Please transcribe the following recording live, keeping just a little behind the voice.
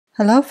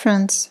Hello,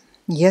 friends.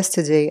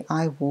 Yesterday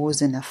I was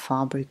in a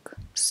fabric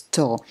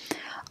store.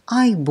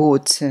 I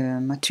bought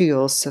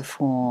materials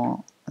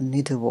for a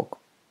needlework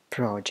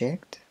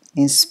project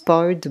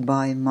inspired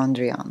by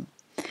Mondrian.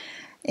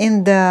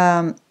 In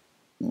the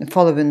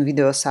following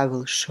videos, I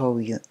will show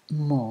you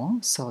more,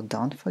 so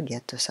don't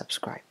forget to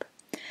subscribe.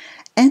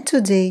 And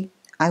today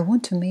I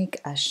want to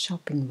make a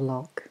shopping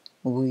vlog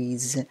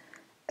with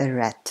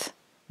red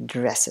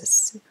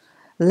dresses.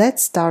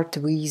 Let's start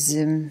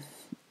with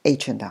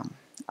H&M.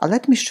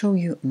 Let me show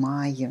you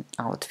my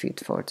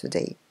outfit for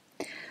today.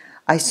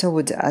 I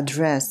sewed a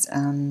dress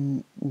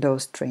and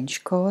those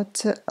trench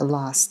coat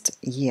last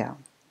year.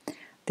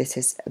 This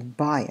is a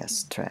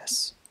bias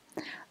dress,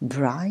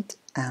 bright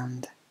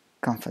and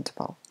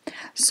comfortable.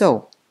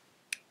 So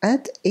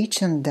at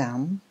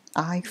H&M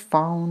I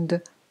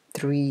found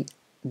 3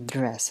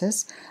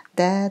 dresses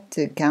that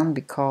can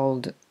be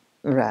called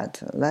red.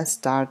 Let's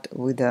start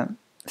with the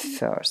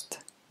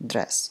first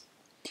dress.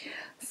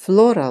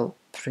 Floral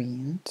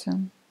print,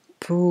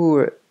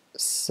 poor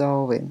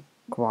sewing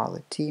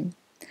quality,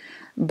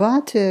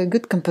 but a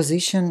good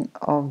composition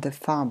of the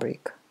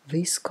fabric,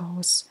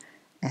 viscose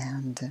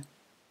and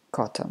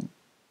cotton.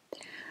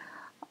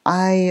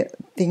 I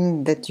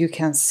think that you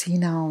can see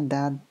now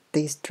that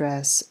this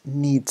dress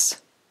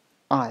needs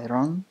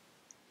iron.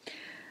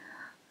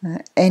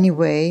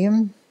 Anyway,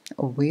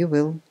 we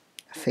will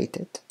fit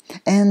it.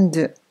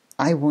 And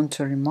I want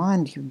to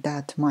remind you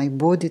that my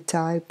body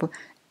type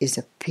is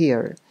a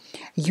pear.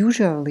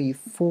 Usually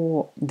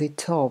for the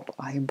top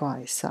I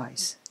buy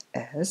size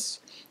S,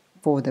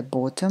 for the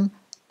bottom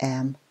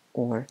M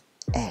or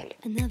L.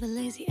 Another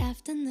lazy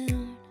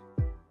afternoon,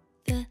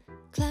 the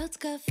clouds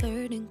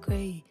covered in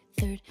gray,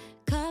 third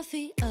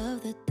coffee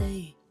of the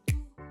day.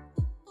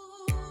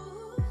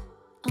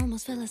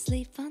 Almost fell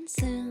asleep on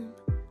Zoom.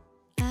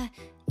 I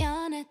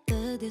yawn at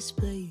the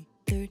display,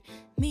 third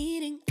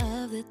meeting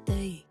of the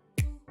day.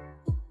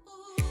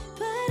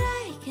 But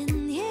I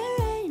can hear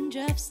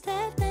raindrops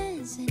tap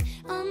dancing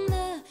on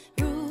the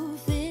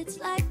roof. It's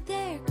like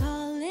they're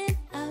calling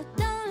out,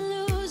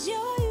 don't lose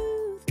your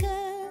youth,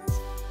 'cause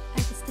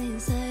I could stay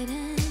inside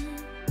and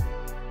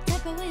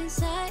tap away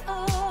inside,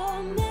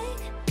 or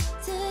make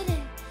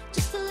today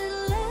just a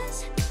little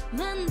less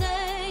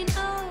mundane.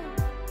 Oh,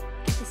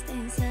 I could stay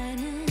inside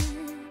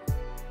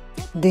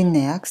and The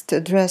next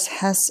dress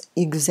has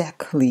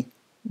exactly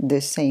the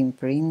same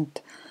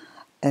print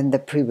as the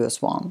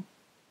previous one,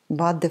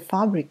 but the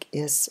fabric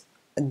is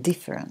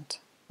different,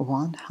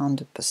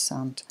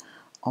 100%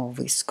 of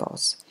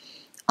viscose.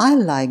 I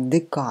like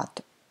the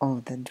cut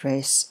of the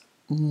dress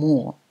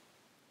more.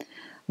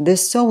 The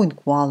sewing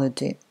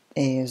quality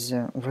is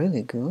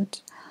really good.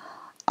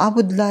 I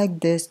would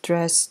like this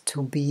dress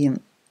to be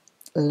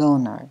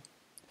longer,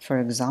 for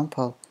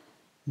example,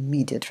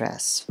 midi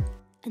dress.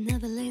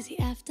 Another lazy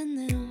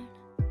afternoon,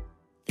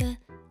 the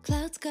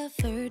clouds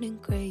covered in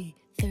gray,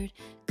 third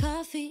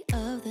coffee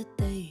of the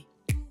day.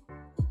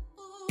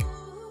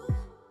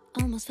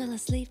 Almost fell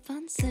asleep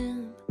on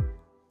Zoom.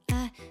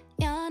 I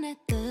yawn at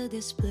the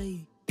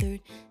display,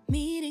 third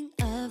meeting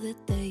of the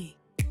day.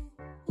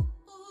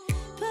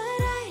 But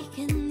I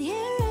can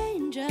hear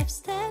raindrops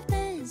tap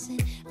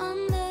dancing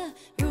on the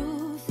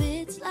roof.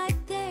 It's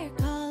like they're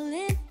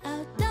calling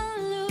out,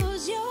 don't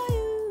lose your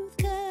youth,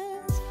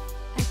 'cause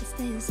I can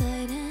stay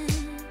inside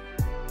and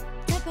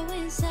tap away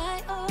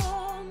inside.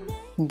 Oh,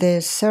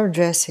 The third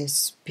dress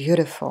is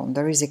beautiful.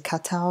 There is a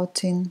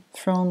cutout in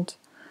front,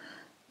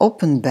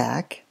 open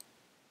back,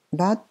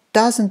 but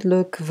doesn't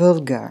look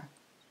vulgar.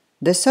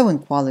 The sewing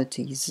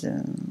quality is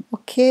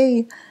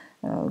okay.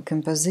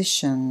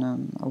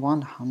 Composition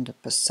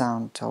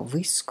 100% of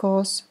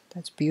viscose.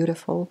 That's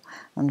beautiful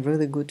and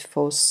really good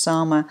for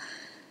summer.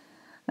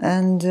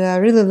 And I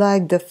really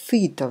like the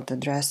fit of the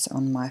dress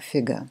on my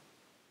figure.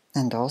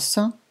 And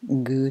also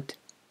good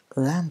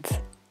length.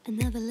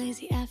 another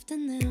lazy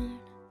afternoon,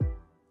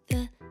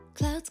 the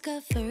clouds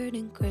covered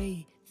in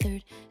gray,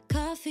 third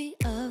coffee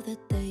of the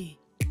day.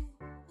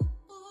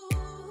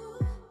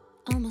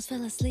 Almost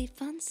fell asleep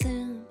on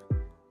Zoom.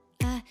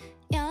 I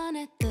yawn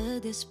at the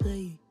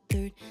display,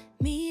 third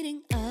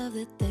meeting of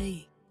the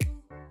day.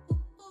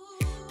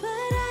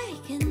 But I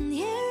can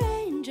hear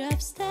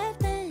raindrops tap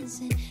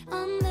dancing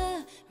on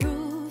the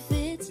roof.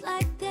 It's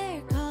like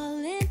they're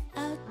calling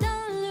out,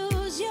 don't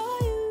lose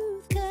your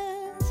youth,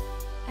 'cause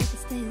I can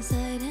stay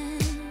inside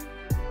and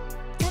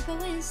tap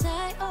away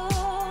inside,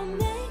 or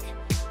make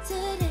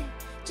today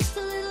just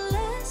a little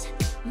less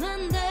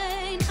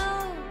mundane.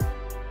 Oh,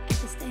 I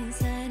can stay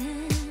inside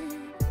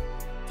and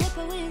tap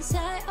away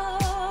inside,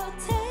 or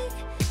take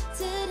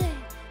today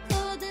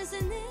cold as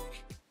an it.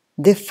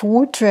 The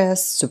fourth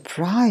dress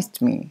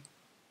surprised me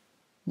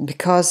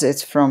because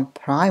it's from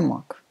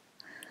Primark.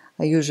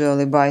 I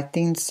usually buy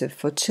things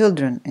for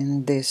children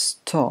in this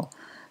store.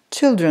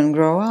 Children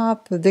grow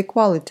up, the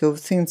quality of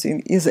things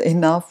is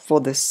enough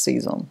for the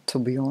season, to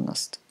be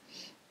honest.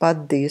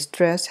 But this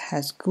dress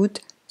has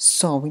good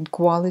sewing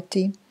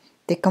quality.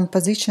 The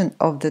composition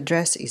of the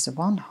dress is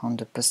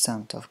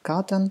 100% of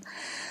cotton,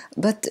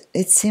 but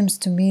it seems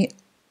to me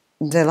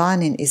the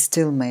lining is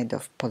still made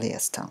of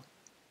polyester.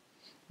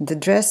 The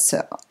dress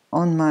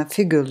on my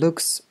figure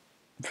looks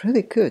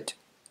really good.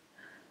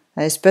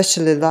 I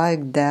especially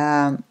like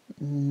the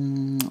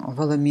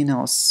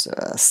voluminous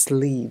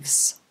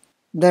sleeves.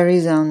 There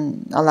is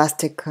an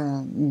elastic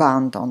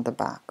band on the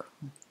back,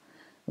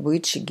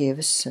 which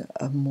gives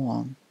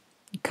more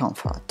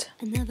comfort.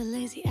 Another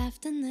lazy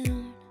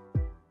afternoon.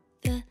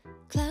 The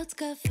clouds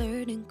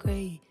covered in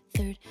gray.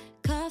 Third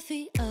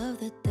coffee of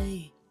the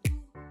day.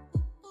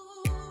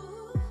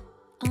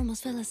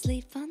 Almost fell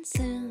asleep on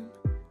Zoom.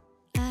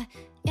 I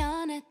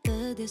yawn at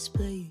the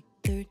display.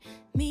 Third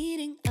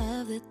meeting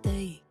of the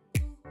day.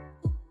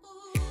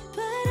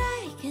 But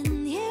I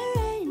can hear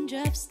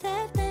raindrops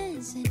tap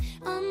dancing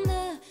on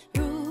the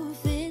roof.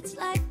 It's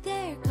like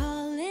they're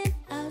calling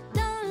out,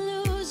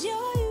 don't lose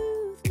your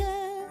youth.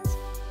 'Cause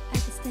I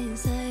can stay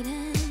inside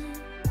and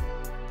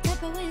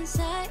tap away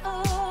inside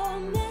or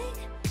make.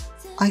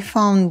 I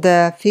found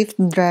the fifth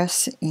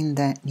dress in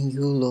the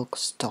New Look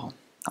store.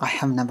 I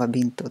have never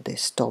been to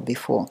this store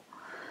before.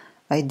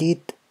 I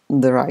did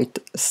the right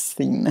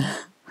thing.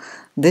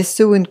 The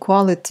sewing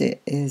quality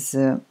is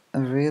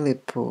really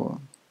poor.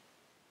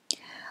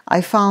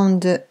 I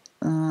found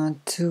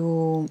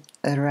two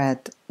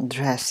red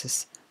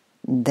dresses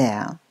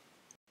there.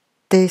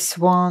 This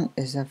one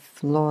is a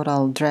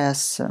floral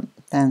dress,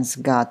 thanks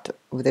God,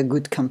 with a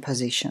good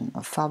composition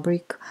of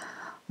fabric,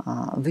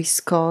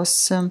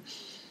 viscose,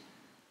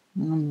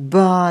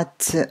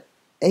 but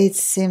it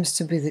seems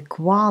to be the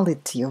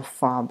quality of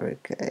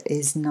fabric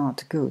is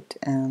not good,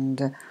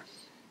 and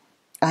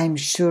I'm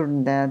sure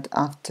that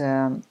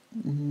after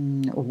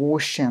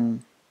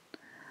washing,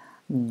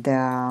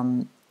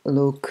 the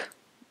look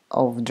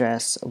of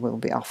dress will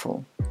be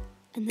awful.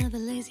 Another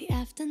lazy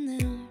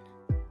afternoon.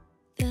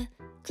 The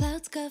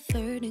clouds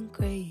covered in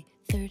gray.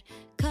 Third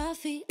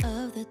coffee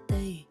of the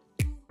day.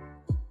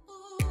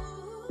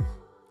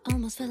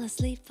 Almost fell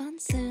asleep on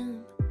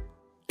Zoom.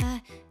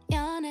 I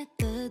yawn at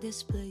the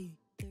display.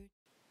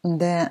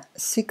 The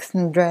sixth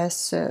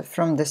dress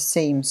from the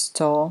same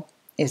store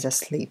is a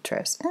sleep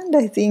dress, and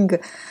I think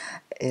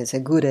it's a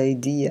good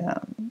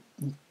idea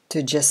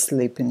to just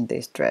sleep in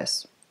this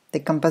dress. The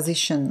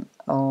composition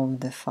of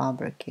the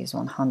fabric is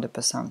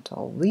 100%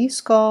 of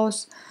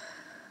viscose.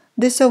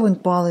 The sewing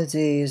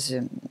quality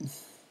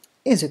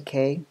is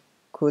okay,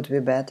 could be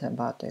better,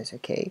 but it's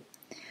okay.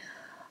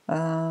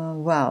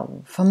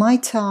 Well, for my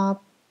type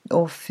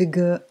of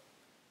figure,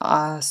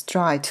 a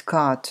straight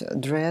cut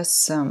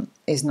dress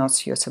is not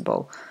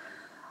suitable.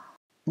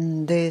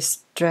 This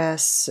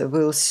dress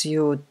will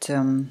suit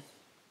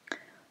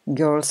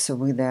girls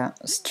with a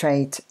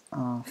straight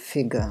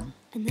figure.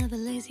 Another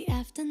lazy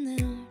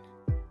afternoon.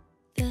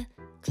 The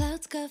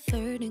clouds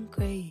covered in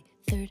gray.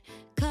 Third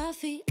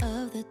coffee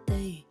of the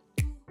day.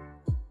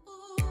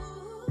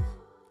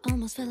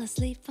 Almost fell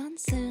asleep on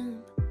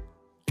Zoom.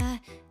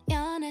 I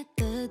yawn at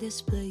the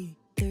display.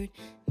 Third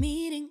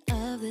meeting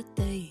of the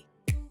day.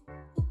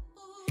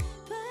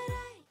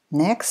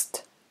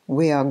 Next,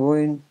 we are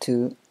going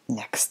to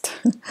next.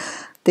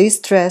 This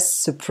dress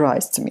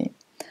surprised me.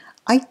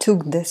 I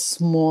took the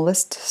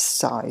smallest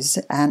size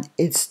and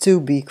it's too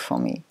big for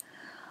me.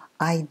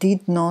 I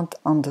did not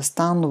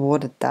understand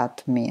what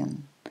that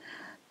meant.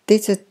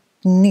 This is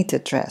a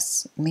knitted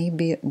dress.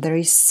 Maybe there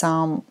is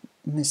some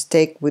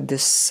mistake with the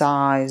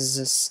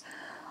sizes,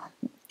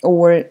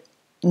 or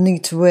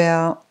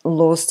knitwear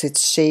lost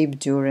its shape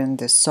during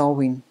the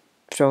sewing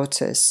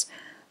process.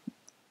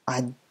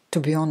 To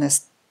be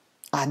honest,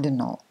 I don't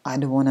know. I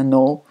don't want to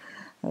know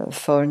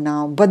for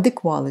now. But the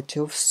quality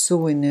of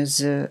sewing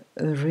is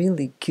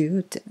really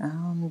good,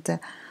 and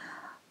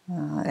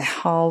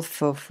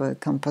half of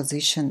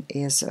composition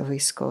is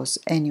viscose.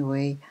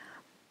 Anyway,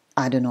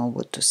 I don't know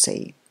what to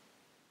say.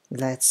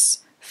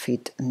 Let's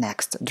fit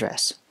next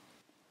dress.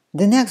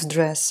 The next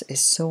dress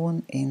is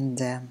sewn in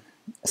the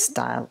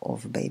style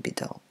of baby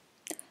doll.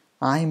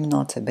 I'm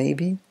not a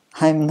baby.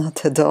 I'm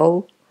not a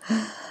doll.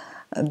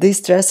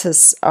 These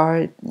dresses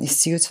are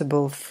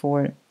suitable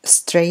for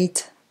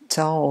straight,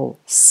 tall,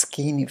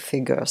 skinny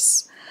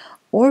figures,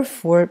 or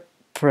for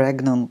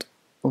pregnant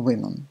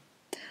women,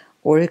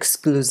 or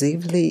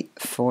exclusively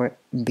for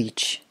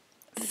beach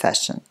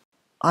fashion.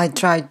 I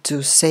tried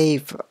to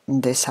save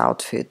this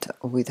outfit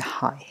with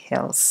high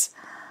heels,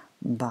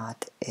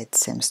 but it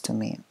seems to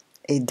me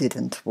it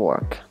didn't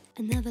work.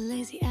 Another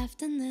lazy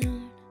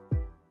afternoon.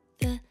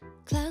 The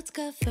clouds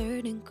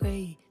covered in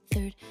gray.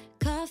 Third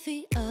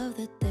coffee of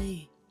the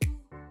day.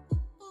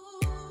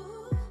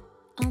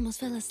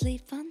 Almost fell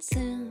asleep on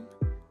Zoom.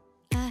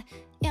 I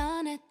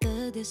yawn at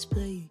the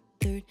display.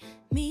 Third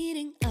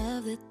meeting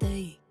of the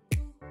day.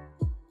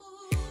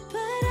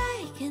 But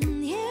I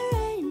can hear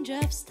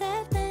raindrops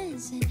tap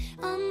dancing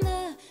on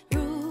the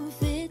roof.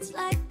 It's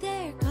like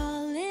they're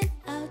calling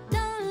out,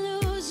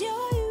 don't lose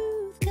your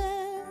youth.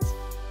 'Cause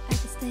I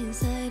can stay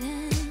inside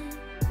and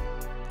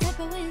tap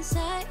away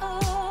inside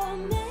or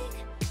make.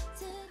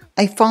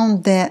 I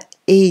found the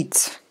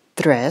eighth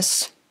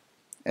dress,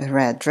 a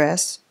red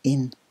dress,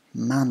 in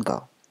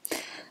mango.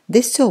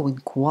 The sewing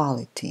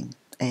quality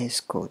is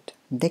good.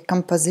 The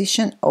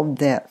composition of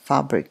the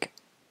fabric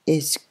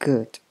is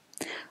good,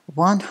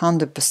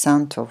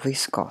 100% of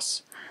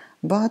viscose,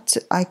 but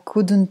I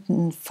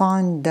couldn't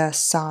find the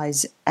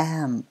size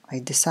M. I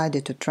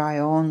decided to try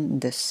on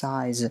the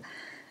size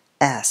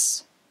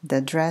S. The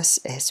dress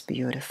is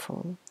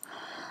beautiful.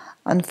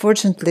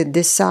 Unfortunately,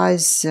 the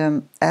size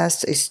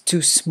S is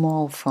too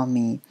small for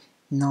me,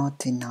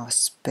 not enough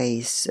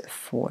space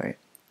for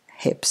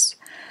hips.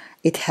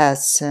 It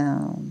has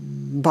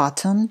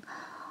button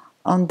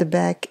on the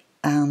back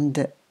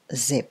and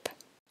zip.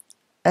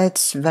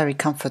 It's very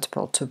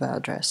comfortable to wear a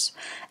dress,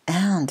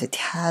 and it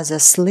has a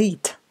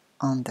slit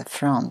on the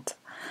front.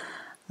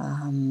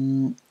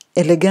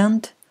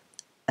 Elegant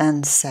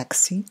and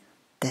sexy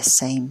the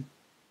same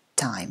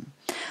time.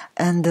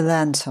 And the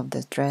length of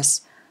the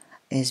dress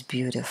is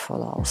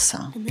beautiful also.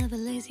 Another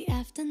lazy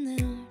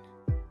afternoon.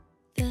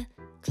 The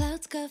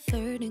clouds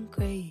covered in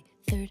gray.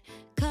 Third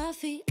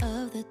coffee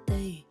of the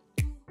day.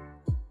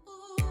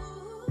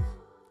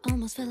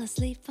 Almost fell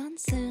asleep on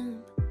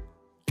Zoom.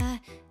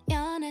 I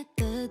yawn at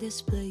the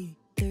display.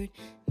 Third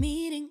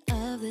meeting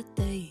of the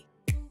day.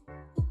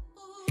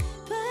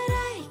 But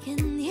I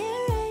can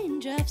hear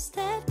raindrops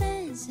tap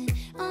dancing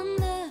on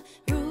the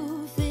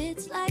roof.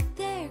 It's like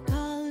they're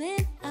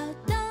calling out,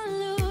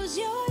 don't lose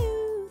your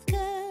youth.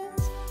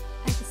 'Cause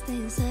I can stay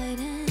inside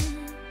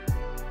and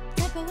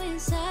tap away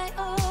inside.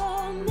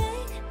 Oh,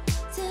 make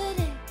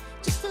today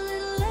just a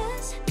little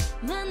less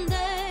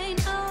mundane.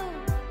 Oh,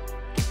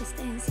 I can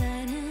stay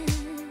inside and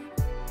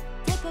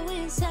tap away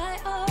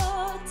inside.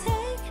 Oh,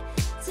 take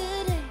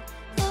today,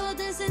 go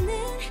dancing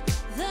in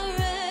the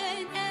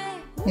rain.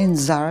 In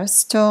Zara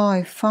store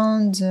I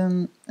found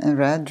a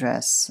red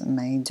dress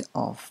made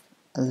of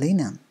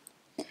linen.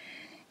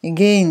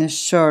 Again a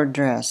short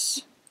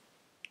dress.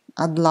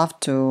 I'd love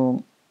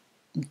to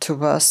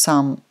wear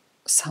some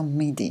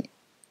midi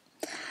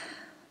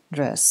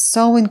dress.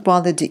 Sewing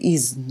quality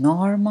is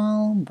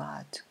normal,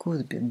 but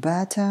could be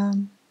better.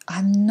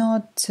 I'm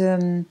not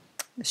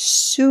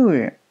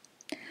sure,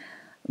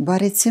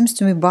 but it seems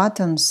to me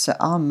buttons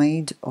are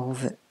made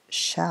of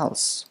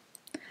shells.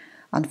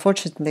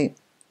 Unfortunately,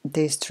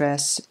 this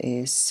dress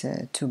is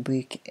too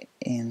big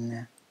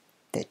in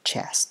the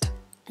chest.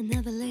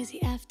 Another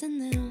lazy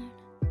afternoon.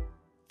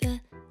 The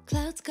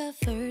clouds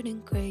covered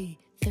in gray.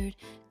 Third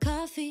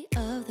coffee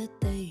of the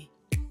day.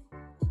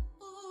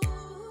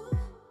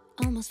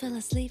 Almost fell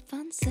asleep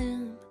on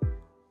Zoom.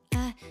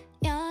 I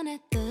yawn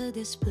at the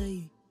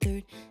display.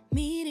 Third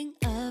meeting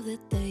of the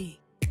day.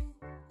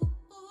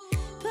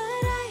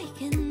 But I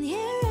can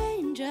hear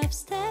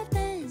raindrops tap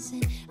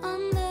dancing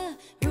on the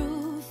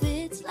roof.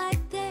 It's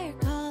like they're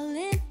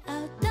calling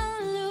out,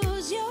 don't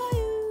lose your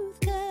youth.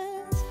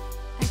 'Cause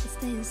I can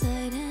stay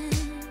inside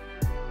and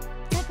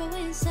tap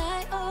away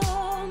inside.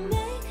 Oh,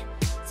 make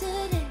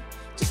today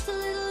just a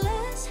little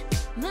less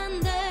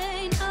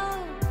mundane.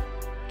 Oh,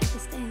 I can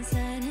stay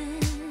inside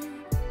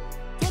and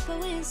tap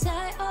away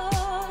inside.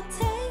 Oh,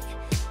 take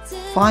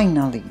today.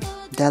 Finally,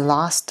 the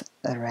last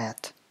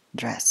red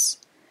dress.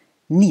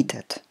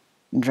 Knitted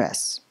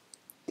dress.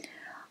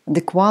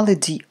 The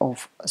quality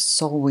of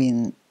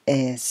sewing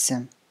is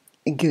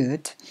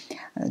good.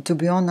 To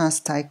be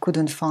honest, I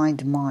couldn't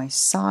find my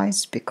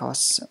size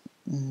because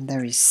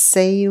there is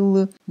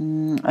sale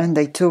and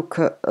I took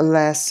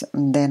less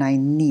than I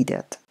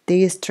needed.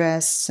 This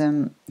dress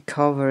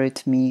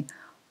covered me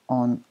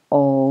on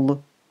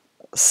all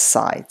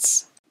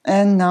sides.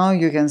 And now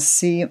you can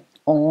see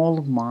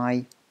all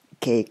my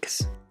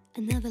cakes.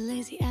 Another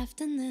lazy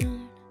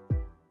afternoon.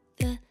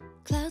 The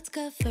clouds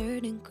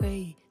covered in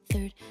gray.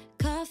 Third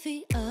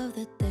coffee of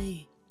the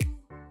day.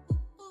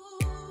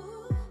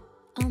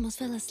 Almost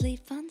fell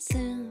asleep on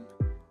Zoom.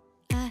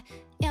 I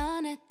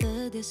yawn at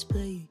the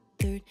display.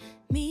 Third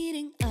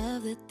meeting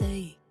of the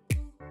day.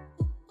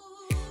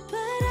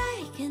 But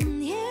I can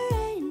hear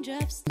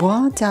raindrops.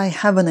 But I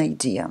have an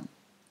idea.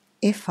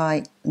 If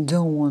I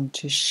don't want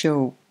to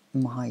show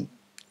my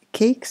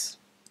cakes,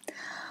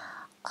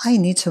 I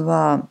need to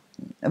wear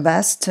a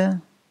vest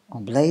or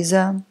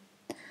blazer.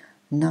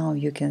 Now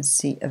you can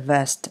see a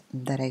vest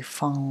that I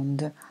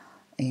found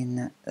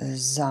in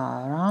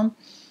Zara.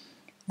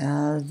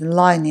 The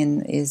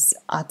lining is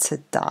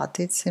acetate,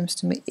 it seems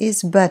to me.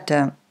 Is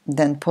better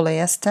than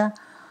polyester,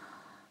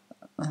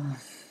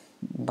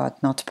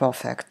 but not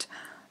perfect.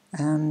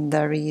 And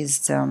there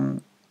is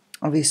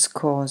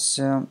viscose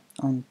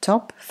on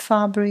top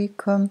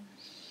fabric,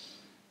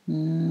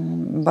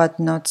 but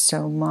not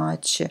so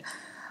much.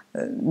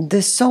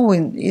 The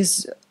sewing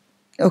is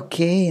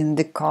okay and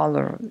the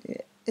color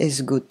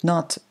is good,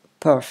 not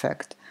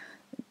perfect,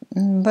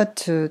 but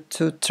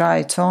to try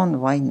it on,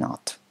 why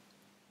not?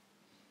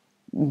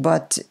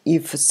 But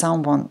if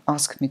someone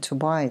asked me to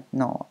buy it,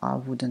 no, I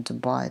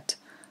wouldn't buy it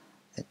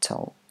at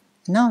all.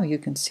 Now you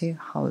can see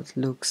how it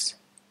looks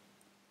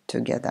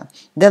together.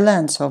 The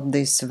length of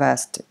this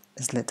vest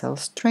is a little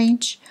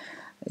strange.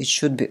 It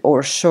should be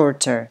or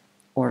shorter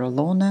or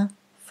longer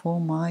for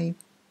my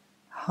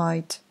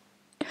height.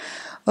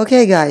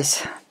 Okay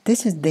guys,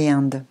 this is the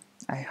end.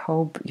 I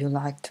hope you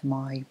liked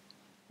my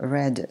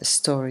red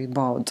story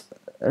about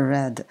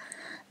red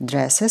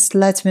dresses.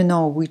 Let me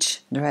know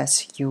which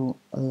dress you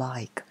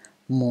like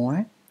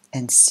more,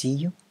 and see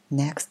you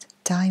next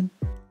time.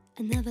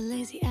 Another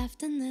lazy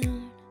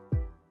afternoon,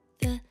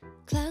 the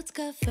clouds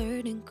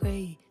covered in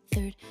gray,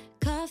 third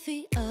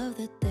coffee of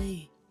the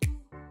day.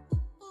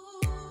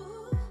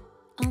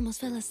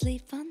 Almost fell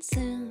asleep on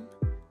Zoom.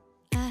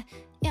 I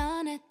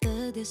yawn at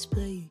the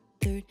display,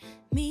 third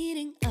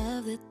meeting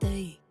of the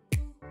day.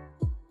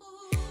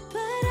 But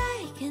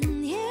I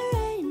can hear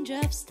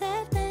raindrops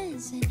step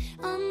dancing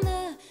on